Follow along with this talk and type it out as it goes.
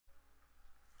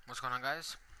What's going on,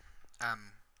 guys?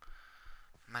 Um,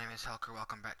 my name is Helker.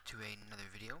 Welcome back to another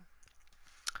video.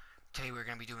 Today we're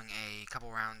going to be doing a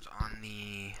couple rounds on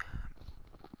the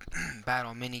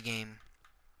battle minigame.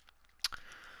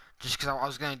 Just because I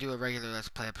was going to do a regular Let's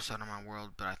Play episode on my world,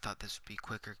 but I thought this would be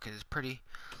quicker because it's pretty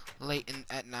late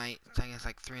at night. I think it's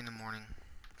like 3 in the morning,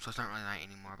 so it's not really night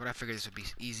anymore. But I figured this would be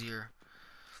easier.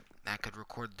 I could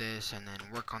record this and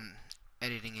then work on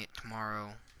editing it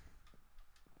tomorrow.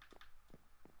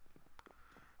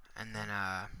 And then,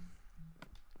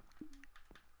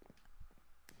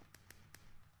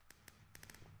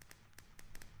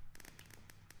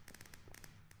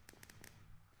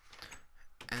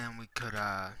 we could,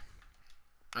 oh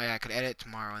yeah, I could edit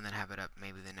tomorrow and then have it up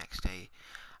maybe the next day.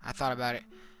 I thought about it,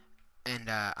 and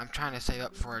I'm trying to save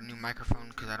up for a new microphone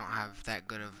because I don't have that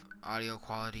good of audio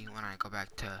quality when I go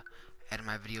back to edit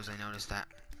my videos. I noticed that.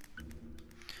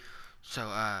 So,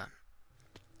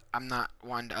 I'm not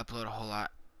wanting to upload a whole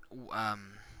lot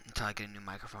until I get a new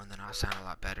microphone. Then I'll sound a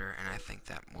lot better, and I think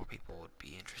that more people would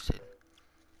be interested.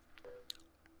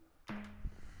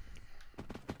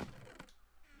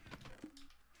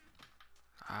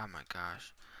 Oh my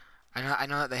gosh. I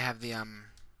know that they have the,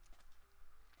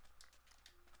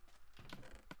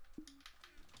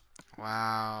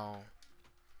 wow.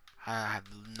 I have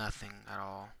nothing at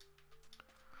all.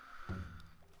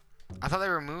 I thought they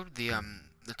removed the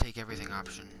take everything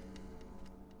option.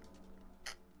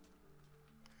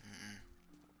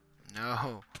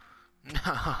 No.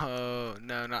 No.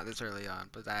 No, not this early on,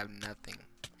 but I have nothing.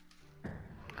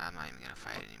 I'm not even gonna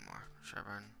fight anymore. Should I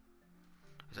run?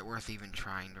 Is it worth even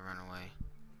trying to run away?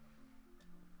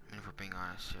 I mean, if we're being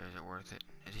honest here, is it worth it?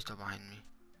 Is he still behind me?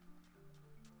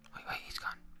 Wait, he's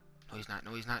gone. No, he's not.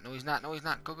 No, he's not. No, he's not. No, he's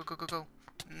not. Go, go, go, go, go.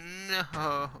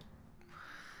 No.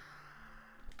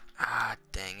 Ah,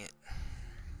 dang it.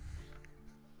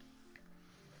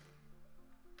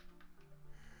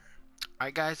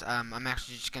 Alright, guys. I'm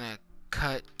actually just gonna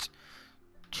cut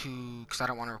to, because I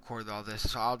don't want to record all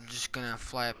this. So I'm just gonna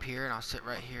fly up here and I'll sit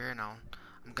right here and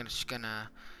just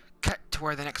gonna cut to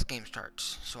where the next game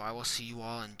starts. So I will see you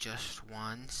all in just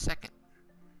 1 second.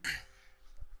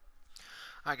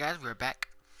 Alright, guys, we're back.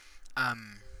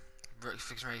 We're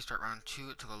fixing ready to start round 2.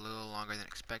 It took a little longer than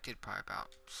expected, probably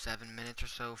about 7 minutes or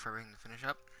so for everything to finish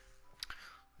up.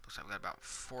 Looks like we got about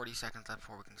 40 seconds left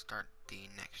before we can start the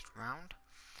next round.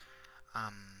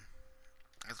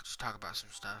 Let's just talk about some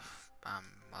stuff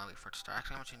while I wait for it to start.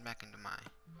 Actually, I'm gonna change back into my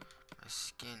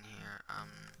skin here.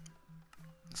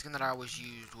 The skin that I always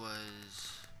used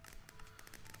was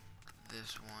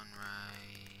this one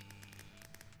right.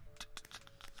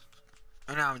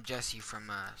 Oh, now I'm Jesse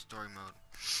from story mode.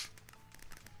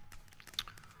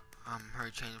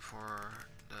 Hurry, change for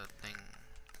the thing.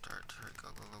 Start. Hurry, go,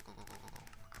 go, go, go, go, go, go, go.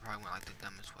 I probably went like the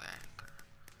dumbest way.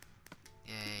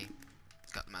 Yay!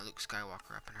 It's got my Luke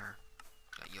Skywalker up in her.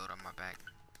 Got Yoda on my back.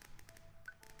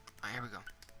 Alright, here we go.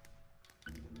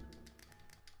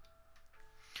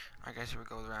 Alright, guys, here we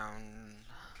go. Round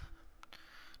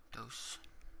dose.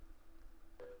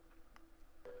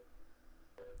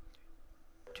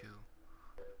 2,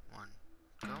 1,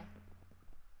 go.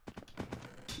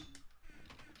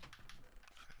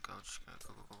 Just gonna go,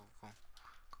 go, go, go, go.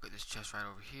 Go get this chest right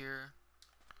over here.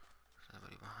 There's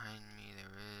nobody behind me.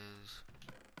 There is.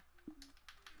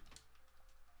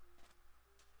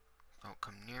 Don't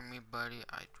come near me, buddy.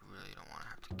 I really don't want to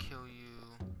have to kill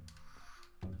you.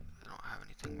 I don't have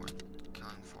anything worth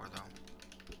killing for, though.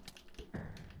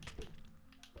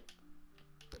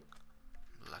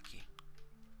 Lucky.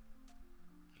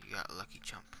 You got lucky,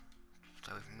 chump.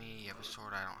 Stay with me. You have a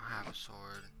sword. I don't have a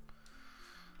sword.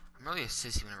 I'm really a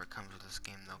sissy whenever it comes with this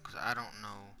game, though, because I don't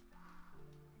know.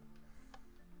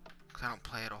 Because I don't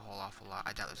play it a whole awful lot.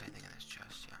 I doubt there's anything in this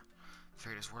chest, yeah.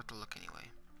 Figured it's worth a look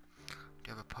anyway. Do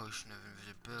you have a potion of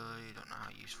invisibility? Don't know how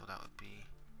useful that would be.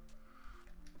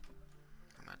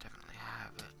 I might definitely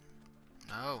have it.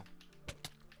 No!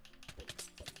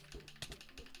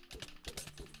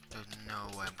 There's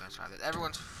no way I'm gonna survive this.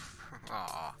 Everyone's.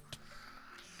 Aww.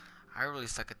 I really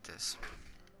suck at this.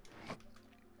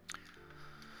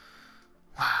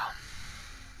 Wow.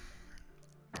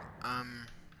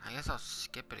 I guess I'll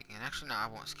skip it again. Actually, no, I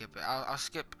won't skip it. I'll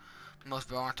skip most,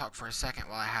 but I want to talk for a second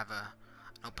while I have an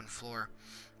open floor.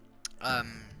 I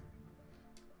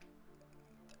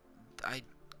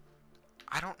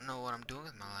don't know what I'm doing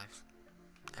with my life.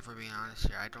 If we're being honest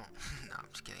here, I don't. No, I'm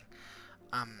just kidding.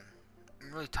 I'm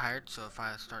really tired, so if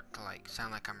I start to like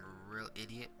sound like I'm a real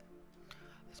idiot,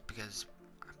 it's because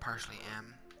I partially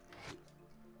am.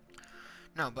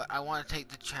 No, but I want to take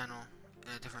the channel in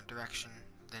a different direction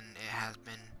than it has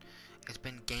been. It's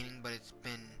been gaming, but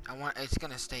I it's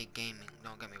gonna stay gaming.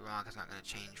 Don't get me wrong. It's not gonna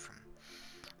change from,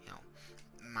 you know,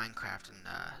 Minecraft and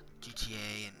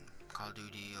GTA and Call of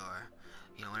Duty, or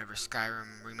whenever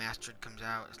Skyrim remastered comes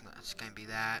out, it's gonna be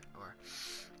that. Or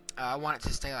I want it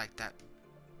to stay like that,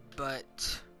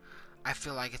 but I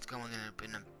feel like it's going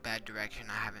in a bad direction.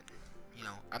 I haven't,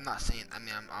 I'm not saying. I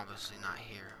mean, I'm obviously not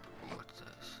here. What's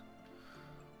this?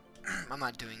 I'm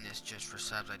not doing this just for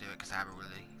subs. I do it because I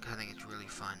think it's really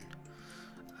fun.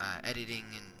 Editing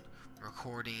and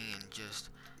recording and just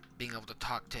being able to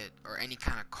talk to it, or any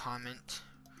kind of comment,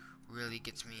 really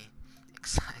gets me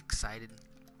excited.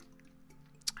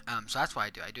 So that's why I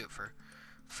do. I do it for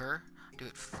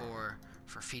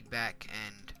feedback,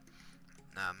 and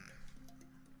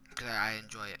because I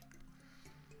enjoy it.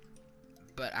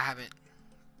 But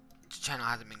the channel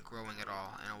hasn't been growing at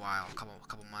all in a while, a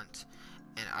couple months,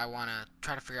 and I want to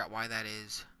try to figure out why that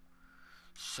is.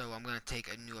 So I'm gonna take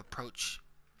a new approach.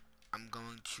 I'm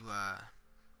going to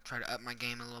try to up my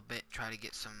game a little bit, try to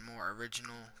get some more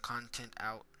original content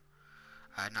out,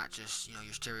 not just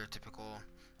your stereotypical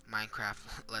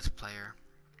Minecraft Let's Player.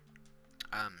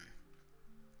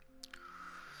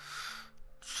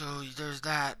 So there's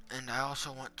that, and I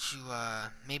also want to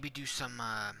maybe do some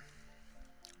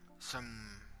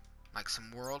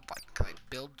world, like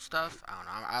build stuff. I don't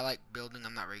know. I like building.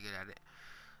 I'm not very good at it,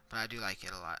 but I do like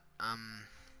it a lot.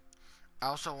 I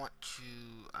also want to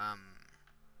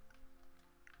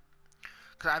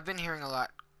because I've been hearing a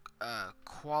lot,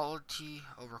 quality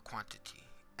over quantity,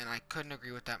 and I couldn't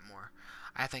agree with that more.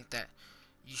 I think that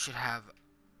you should have,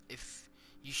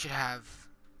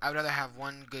 I would rather have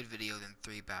one good video than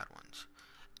 3 bad ones.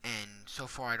 And so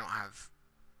far I don't have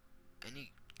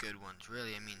any good ones,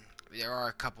 really. I mean, there are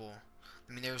a couple.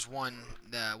 I mean, there's the one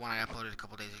I uploaded a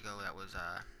couple days ago that was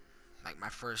like my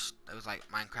first. It was like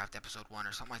Minecraft episode 1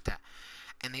 or something like that.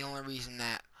 And the only reason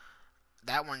that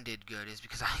one did good is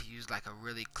because I used like a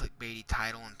really clickbaity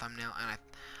title and thumbnail, and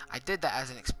I did that as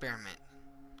an experiment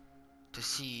to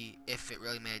see if it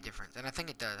really made a difference, and I think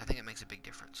it does. I think it makes a big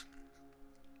difference.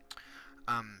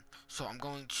 So I'm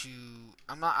going to.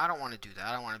 I don't want to do that.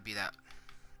 I don't want to be that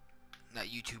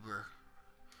YouTuber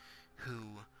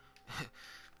who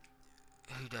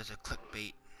who does a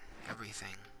clickbait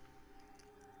everything.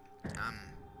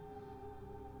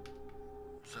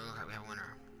 So look like we have a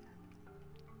winner.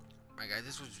 Alright guys,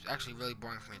 this was actually really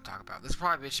boring for me to talk about. This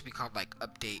probably should be called like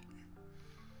update,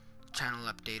 channel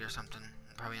update or something.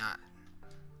 Probably not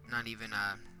even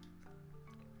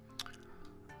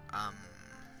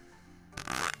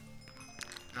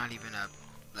not even a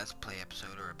Let's Play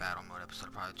episode or a battle mode episode.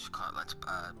 I'll probably just call it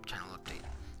channel update.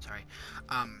 Sorry.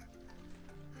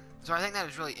 So I think that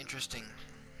is really interesting.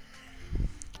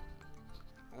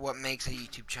 What makes a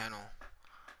YouTube channel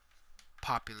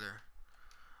popular?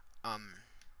 I'm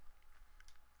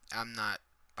not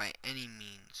by any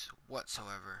means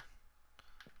whatsoever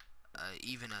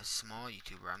even a small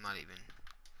YouTuber. I'm not even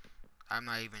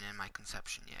in my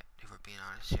conception yet, if we're being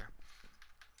honest here.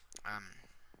 I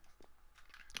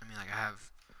mean, like, I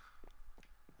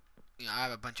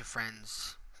have a bunch of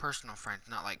friends, personal friends,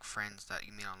 not like friends that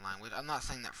you meet online. I'm not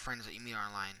saying that friends that you meet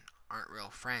online aren't real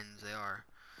friends. They are,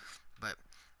 but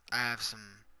I have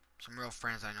some real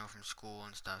friends I know from school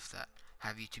and stuff that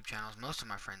have YouTube channels. Most of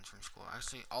my friends from school,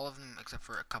 actually all of them except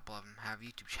for a couple of them, have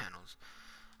YouTube channels.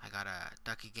 I got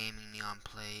Ducky Gaming, Neon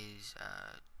Plays,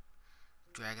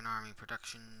 Dragon Army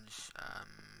Productions,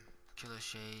 Killer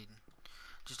Shade.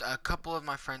 Just a couple of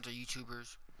my friends are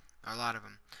YouTubers, a lot of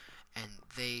them, and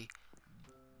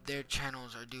their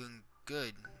channels are doing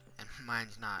good, and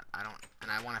mine's not.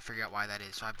 And I want to figure out why that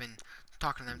is. So I've been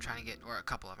talking to them, trying to get, or a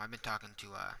couple of them. I've been talking to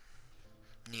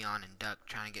Neon and Duck,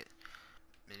 trying to get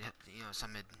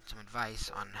some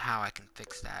advice on how I can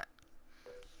fix that.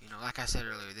 Like I said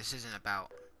earlier, this isn't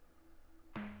about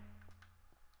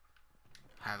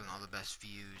having all the best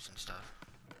views and stuff.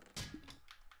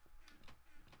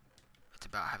 It's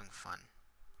about having fun.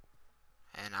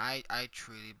 And I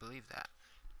truly believe that.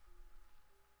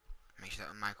 Make sure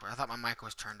that my mic. I thought my mic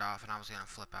was turned off and I was gonna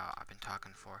flip out. I've been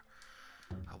talking for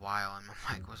a while and my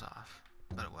mic was off,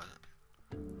 but it wasn't.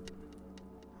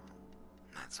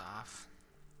 That's off.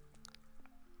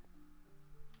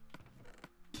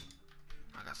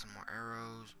 I got some more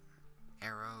arrows.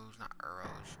 Arrows, not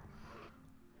arrows.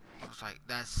 Looks like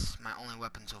that's my only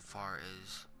weapon so far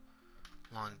is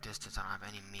long distance. I don't have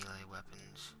any melee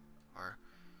weapons. Or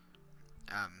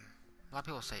a lot of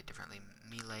people say it differently.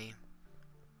 Melee,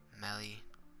 melee,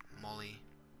 molly,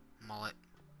 mullet,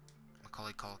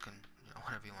 Macaulay Culkin,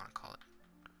 whatever you want to call it.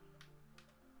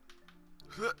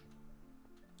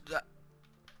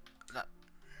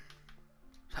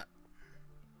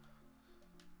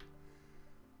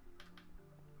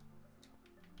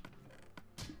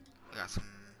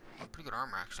 good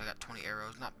armor, actually. I got 20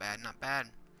 arrows. Not bad, not bad.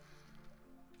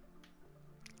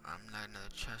 Not another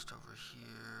chest over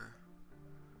here.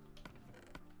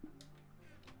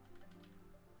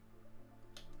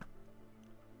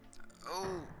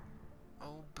 Oh!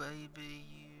 Oh, baby,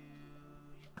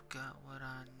 you got what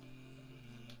I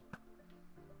need.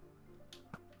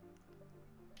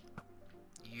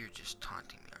 You're just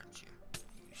taunting me, aren't you?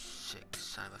 You sick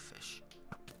son of a fish.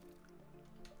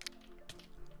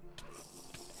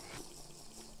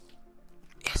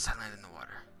 Yes, I landed in the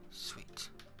water. Sweet.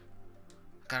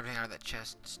 Got everything out of that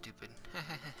chest, stupid.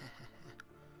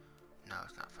 No,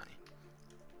 it's not funny.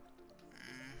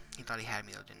 He thought he had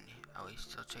me though, didn't he? Oh, he's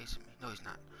still chasing me. No, he's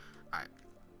not. Alright.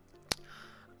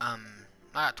 I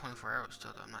got 24 arrows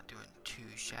still though. I'm not doing too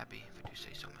shabby, if I do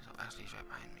say so myself. Actually, he's right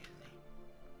behind me, isn't he?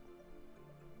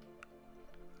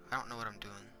 I don't know what I'm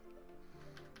doing.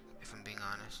 If I'm being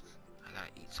honest. I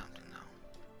gotta eat something though.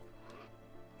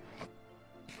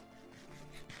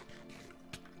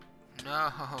 No!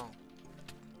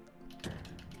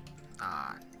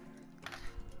 Ah.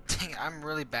 Dang it, I'm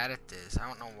really bad at this. I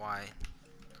don't know why.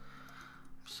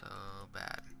 I'm so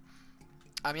bad.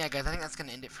 Yeah, guys, I think that's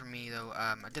gonna end it for me, though.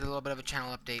 I did a little bit of a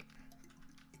channel update.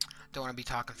 Don't want to be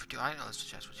talking for too. I know this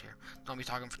chest was here. Don't want to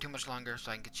be talking for too much longer,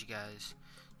 so I can get you guys.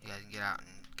 You guys can get out and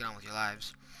get on with your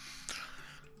lives.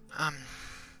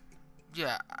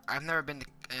 Yeah, I've never been.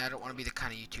 I don't want to be the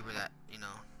kind of YouTuber that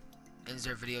ends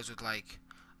their videos with like,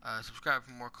 subscribe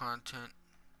for more content.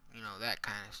 That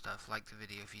kind of stuff. Like the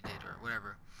video if you did or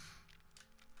whatever.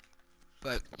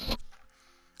 But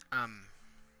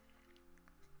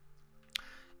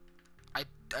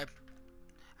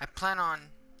I plan on.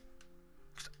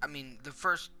 I mean, the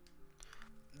first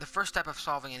step of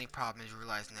solving any problem is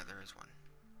realizing that there is one.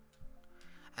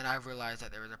 And I've realized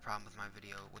that there is a problem with my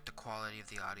video, with the quality of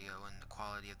the audio and the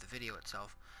quality of the video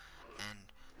itself, and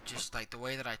just like the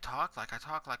way that I talk like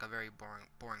a very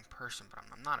boring person, but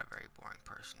I'm not a very boring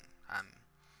person.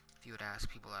 If you would ask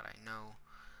people that I know,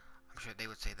 I'm sure they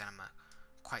would say that I'm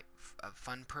quite a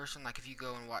fun person. Like if you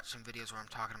go and watch some videos where I'm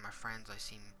talking to my friends, I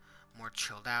seem more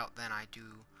chilled out than I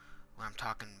do when I'm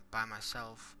talking by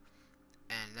myself,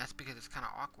 and that's because it's kind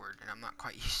of awkward and I'm not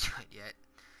quite used to it yet.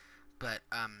 But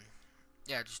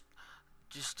yeah, just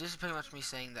this is pretty much me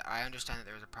saying that I understand that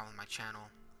there is a problem with my channel.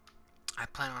 I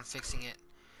plan on fixing it,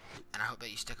 and I hope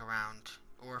that you stick around.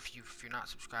 Or if you're not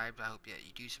subscribed, I hope that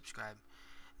you do subscribe,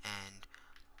 and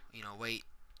wait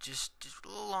just a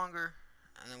little longer,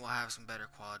 and then we'll have some better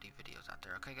quality videos out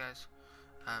there. Okay, guys.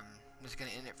 I'm just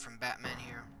gonna end it from Batman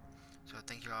here. So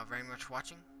thank you all very much for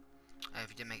watching.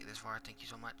 If you did make it this far, thank you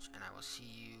so much, and I will see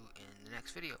you in the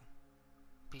next video.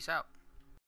 Peace out.